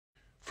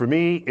For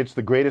me, it's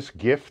the greatest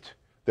gift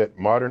that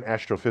modern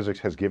astrophysics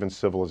has given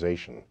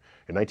civilization.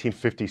 In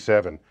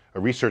 1957, a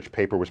research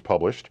paper was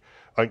published,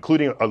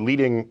 including a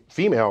leading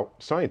female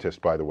scientist,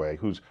 by the way,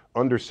 who's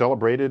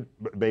under-celebrated.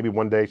 Maybe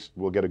one day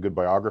we'll get a good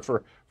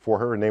biographer for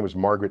her. Her name was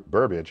Margaret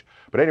Burbidge.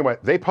 But anyway,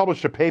 they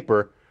published a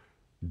paper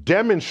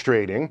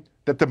demonstrating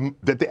that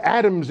the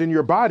atoms in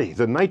your body,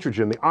 the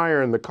nitrogen, the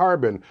iron, the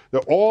carbon,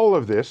 that all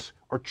of this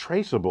are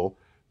traceable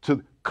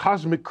to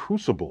cosmic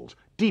crucibles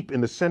deep in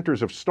the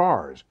centers of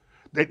stars.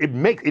 It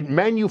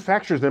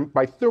manufactures them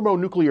by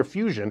thermonuclear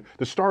fusion.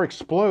 The star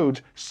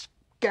explodes,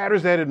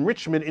 scatters that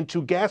enrichment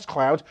into gas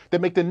clouds that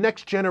make the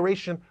next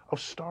generation of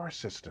star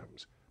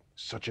systems,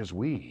 such as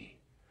we.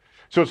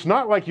 So it's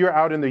not like you're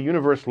out in the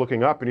universe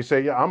looking up and you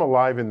say, yeah, I'm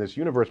alive in this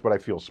universe, but I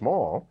feel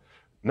small.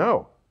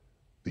 No,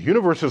 the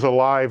universe is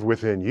alive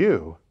within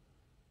you,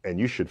 and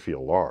you should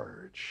feel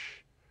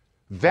large.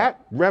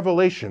 That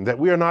revelation that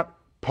we are not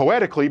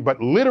poetically,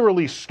 but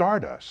literally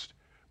stardust,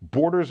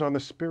 borders on the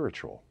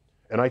spiritual.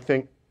 And I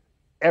think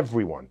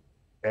everyone,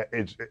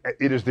 it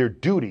is their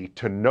duty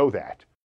to know that